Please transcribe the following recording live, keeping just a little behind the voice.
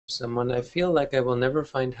someone, I feel like I will never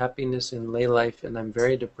find happiness in lay life and I'm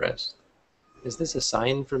very depressed. Is this a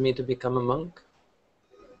sign for me to become a monk?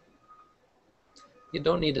 You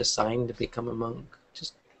don't need a sign to become a monk.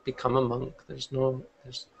 Just become a monk.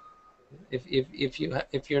 If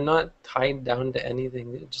you're not tied down to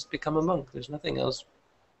anything, just become a monk. There's nothing else.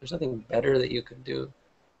 There's nothing better that you could do.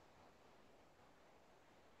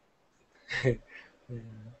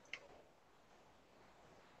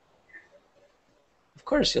 Of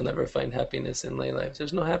course, you'll never find happiness in lay life.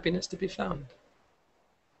 There's no happiness to be found.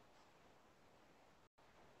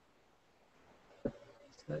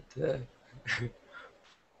 Is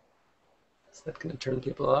is that going to turn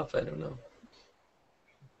people off? I don't know.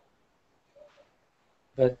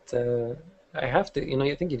 But I have to,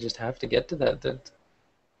 I think you just have to get to that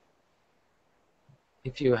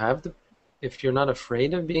if you have the, if you're not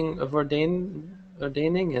afraid of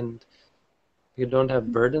ordaining, and you don't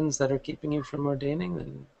have burdens that are keeping you from ordaining,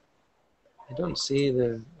 then I don't see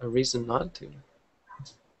a reason not to.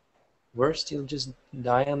 Worst, you'll just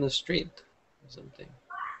die on the street or something.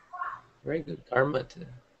 Very good karma to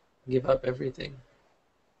give up everything.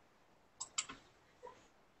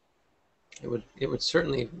 It would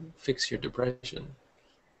certainly fix your depression.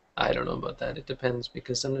 I don't know about that. It depends,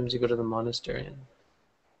 because sometimes you go to the monastery and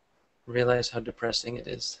realize how depressing it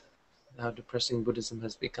is, how depressing Buddhism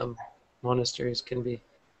has become. Modern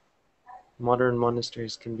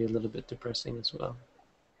monasteries can be a little bit depressing as well.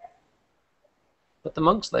 But the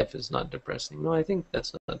monk's life is not depressing. No, I think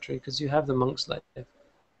that's not true, because you have the monk's life.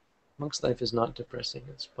 Monk's life is not depressing.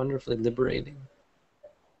 It's wonderfully liberating.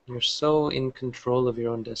 You're so in control of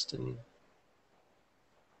your own destiny.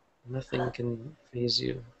 Nothing can faze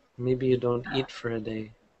you. Maybe you don't eat for a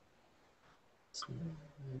day. It's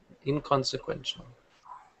inconsequential.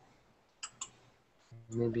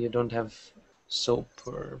 Maybe you don't have soap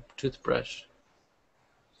or toothbrush.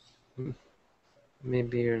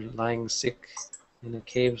 Maybe you're lying sick in a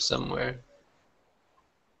cave somewhere.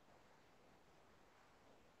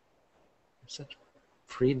 Such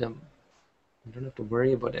freedom. You don't have to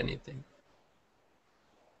worry about anything.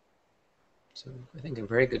 So I think a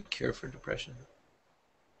very good cure for depression.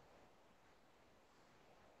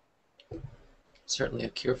 Certainly a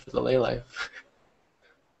cure for the lay life.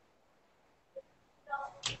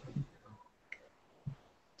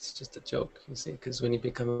 It's just a joke, you see, because when you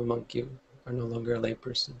become a monk, you are no longer a lay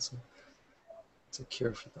person. So it's a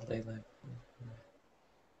cure for the lay life.